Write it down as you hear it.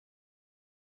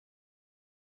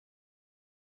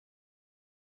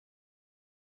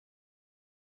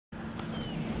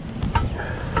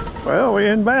Well,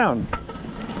 we're inbound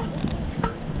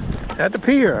at the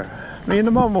pier. Me and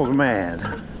the Mumbles man.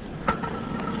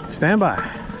 Stand by.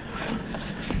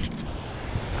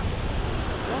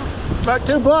 About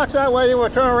 2 blocks that way, then we'll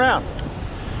turn around.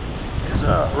 It's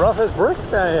rough as bricks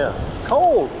down here.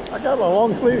 Cold. I got my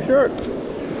long sleeve shirt.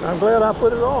 I'm glad I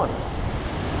put it on.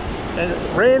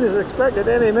 And rain is expected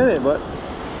any minute, but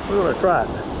we're gonna try it.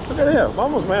 Look at him.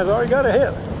 Mumbles man's already got a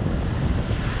hit.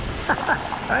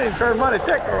 I ain't turned my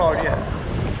detector on yet.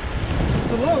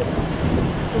 It's a low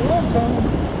cone.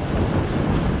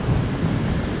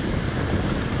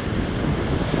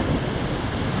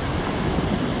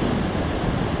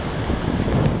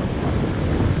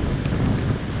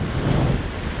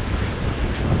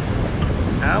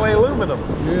 Alley aluminum.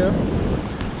 Yeah.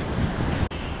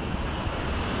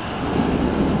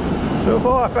 So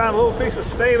far I found a little piece of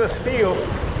stainless steel.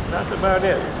 That's about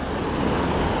it.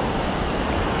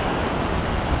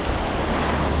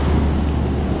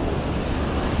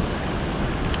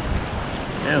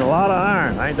 And a lot of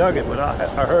iron. I ain't dug it, but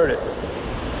I heard it.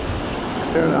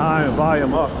 Turn the iron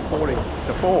volume up 40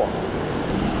 to 4.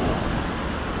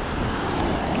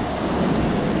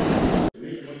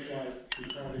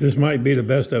 This might be the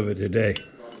best of it today.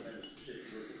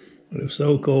 It was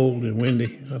so cold and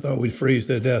windy, I thought we'd freeze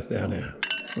to death down there.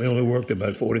 We only worked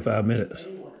about 45 minutes.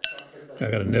 I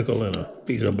got a nickel and a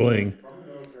piece of bling,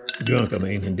 junk I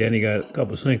mean, and Denny got a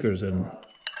couple sinkers and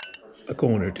a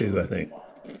coin or two, I think.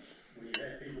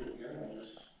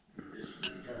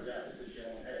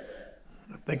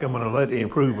 I think I'm gonna let it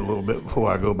improve a little bit before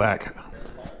I go back.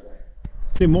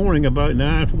 Good morning, about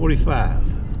 9:45.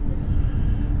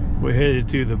 We're headed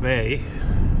to the bay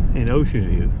in Ocean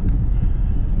View.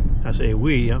 I say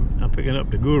we, I'm picking up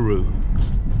the Guru.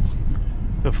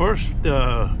 The first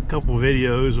couple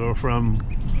videos are from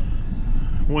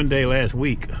one day last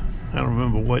week. I don't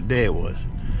remember what day it was.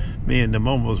 Me and the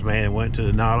Mumbles man went to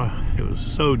the Nala. It was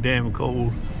so damn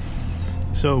cold,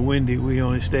 so windy, we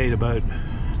only stayed about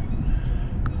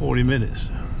 40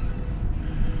 minutes.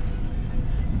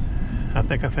 I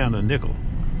think I found a nickel.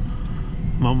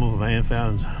 Mumbles man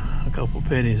found a couple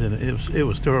pennies, and it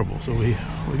was terrible, so we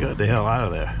got the hell out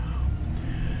of there.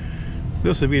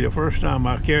 This will be the first time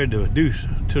I carried the deuce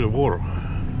to the water,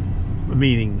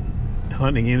 meaning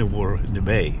hunting in the water in the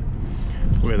bay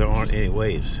where there aren't any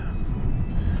waves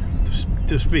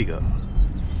to speak of.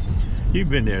 You've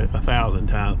been there 1,000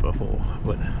 times before,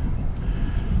 but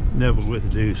never with the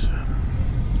deuce.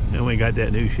 And we got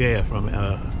that new shaft from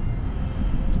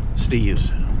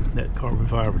Steve's, that carbon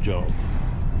fiber job.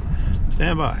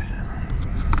 Stand by.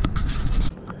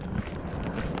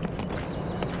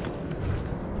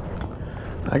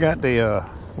 I got the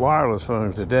wireless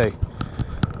phones today.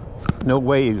 No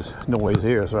waves noise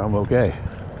here, so I'm okay.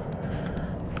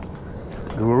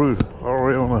 Guru's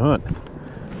already on the hunt.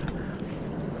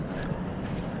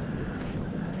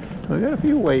 We got a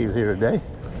few waves here today.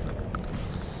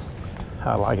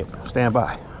 I like it. Stand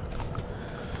by.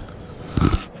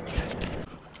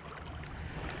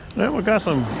 Then we got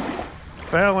some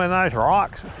fairly nice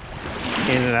rocks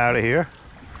in and out of here.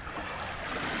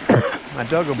 I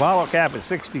dug a bottle cap at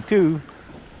 62.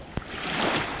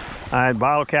 I had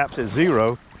bottle caps at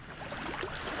 0,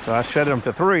 so I set them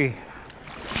to 3,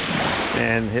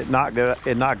 and it knocked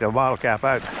the bottle cap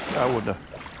out. I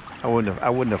wouldn't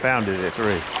have found it at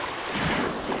 3.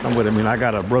 But I mean, I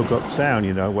got a broke up sound,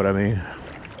 you know what I mean.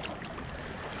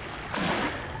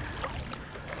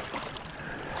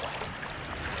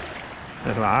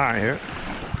 There's my iron here.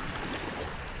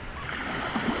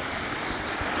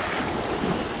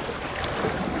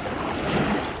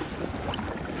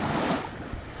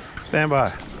 Stand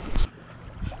by.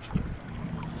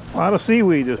 A lot of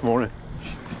seaweed this morning.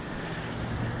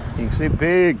 You can see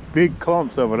big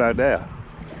clumps of it out there.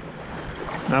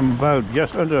 I'm about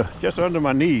just under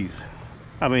my knees.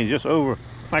 I mean, just over,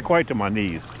 not quite to my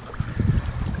knees.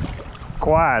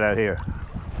 Quiet out here.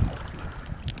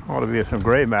 Ought to be some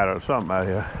gray matter or something out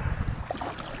here.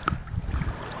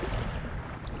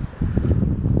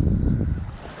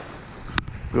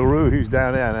 Guru, he's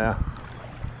down there now.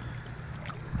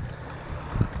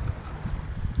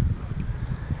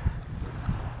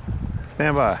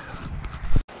 Stand by.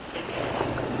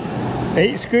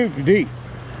 8 scoops deep.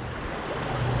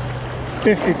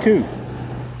 52.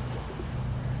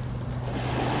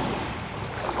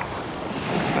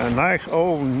 A nice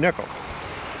old nickel.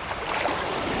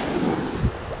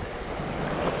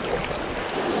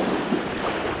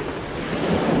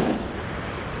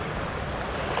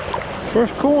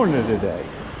 First corn of the day.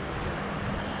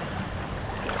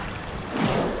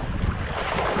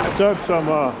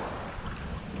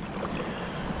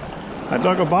 I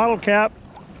dug a bottle cap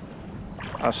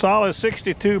A solid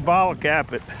 62 bottle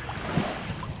cap at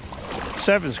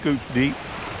 7 scoops deep.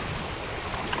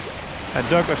 I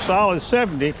dug a solid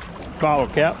 70 bottle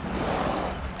cap,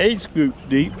 8 scoops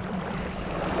deep.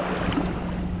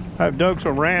 I've dug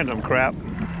some random crap.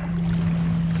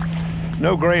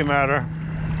 No gray matter.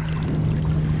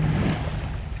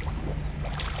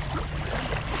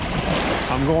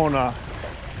 I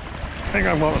think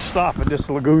I'm going to stop at this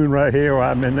lagoon right here where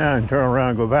I'm in now and turn around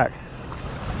and go back.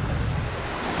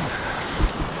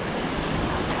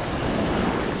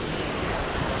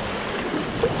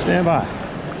 Stand by.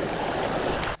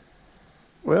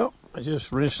 Well, I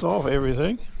just rinsed off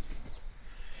everything.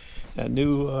 That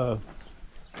new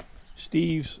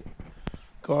Steve's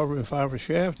carbon fiber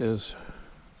shaft is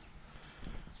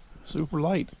super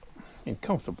light and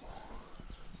comfortable.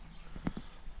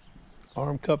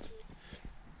 Arm cup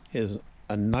is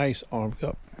a nice arm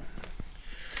cup.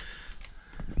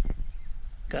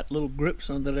 Got little grips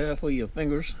under there for your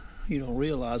fingers. You don't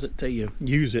realize it till you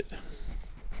use it.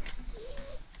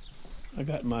 I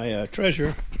got my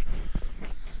treasure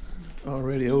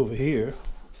already over here.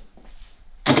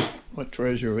 What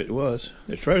treasure it was.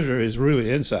 The treasure is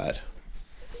really inside.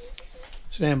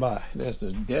 Stand by. There's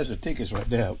the tickets right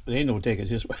there. There ain't no tickets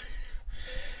this way.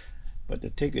 But the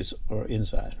tickets are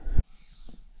inside.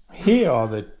 Here are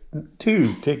the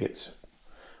 2 tickets.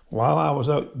 While I was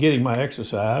out getting my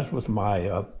exercise with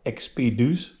my P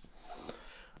Deus,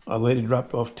 a lady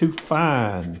dropped off 2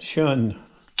 fine Shun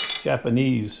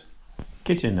Japanese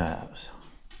kitchen knives.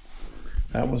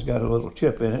 That one's got a little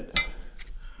chip in it.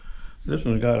 This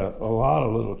one's got a lot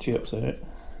of little chips in it.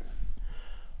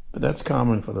 But that's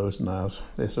common for those knives.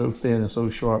 They're so thin and so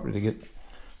sharp that they get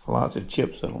lots of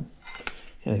chips in them.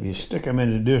 And if you stick them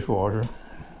in the dishwasher,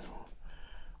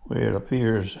 where it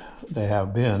appears they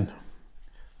have been,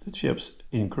 the chips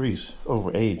increase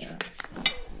over age.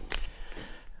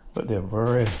 But they're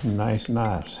very nice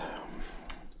knives.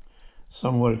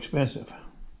 Somewhat expensive.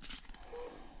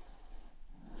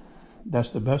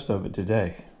 That's the best of it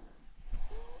today.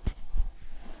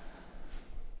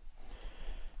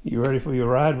 You ready for your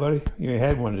ride, buddy? You ain't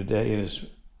had one today and it's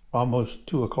almost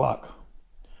 2 o'clock.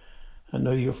 I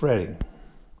know you're fretting.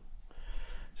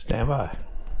 Stand by.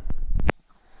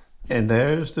 And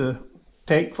there's the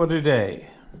take for today.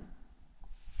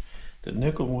 The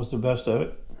nickel was the best of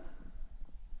it.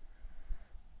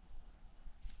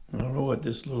 I don't know what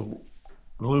this little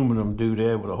aluminum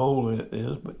doodad with a hole in it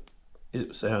is, but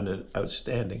it sounded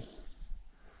outstanding.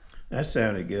 That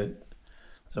sounded good.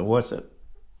 So what's it?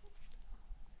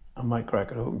 I might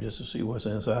crack it open just to see what's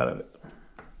inside of it.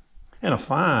 And a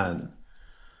fine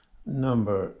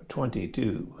number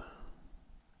 22.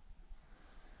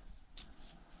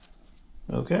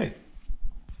 Okay.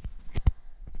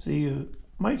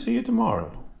 Might see you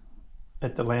tomorrow.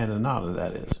 At the Land of Nada,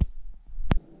 that is.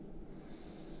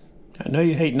 I know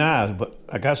you hate knives, but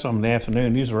I got some in the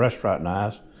afternoon. These are restaurant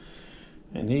knives.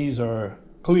 And these are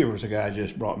cleavers the guy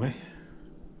just brought me.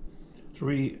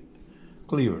 3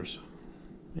 cleavers.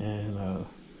 And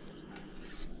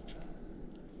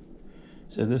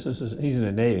so he's in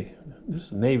the Navy. This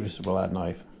is a Navy supply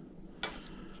knife.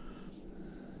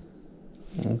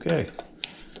 Okay.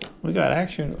 We got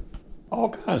action, all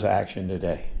kinds of action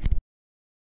today.